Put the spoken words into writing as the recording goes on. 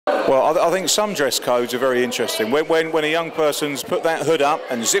Well, I think some dress codes are very interesting. When a young person's put that hood up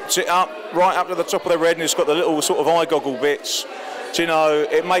and zipped it up right up to the top of their head and it's got the little sort of eye goggle bits, do you know,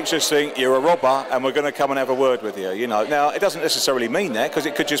 it makes us think you're a robber and we're going to come and have a word with you, you know. Now, it doesn't necessarily mean that, because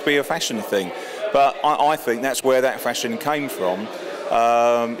it could just be a fashion thing. But I think that's where that fashion came from.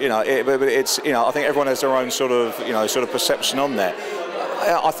 You know, it's, you know, I think everyone has their own sort of, you know, sort of perception on that.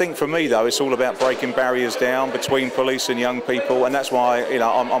 I think for me, though, it's all about breaking barriers down between police and young people, and that's why, you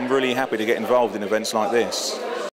know, I'm really happy to get involved in events like this.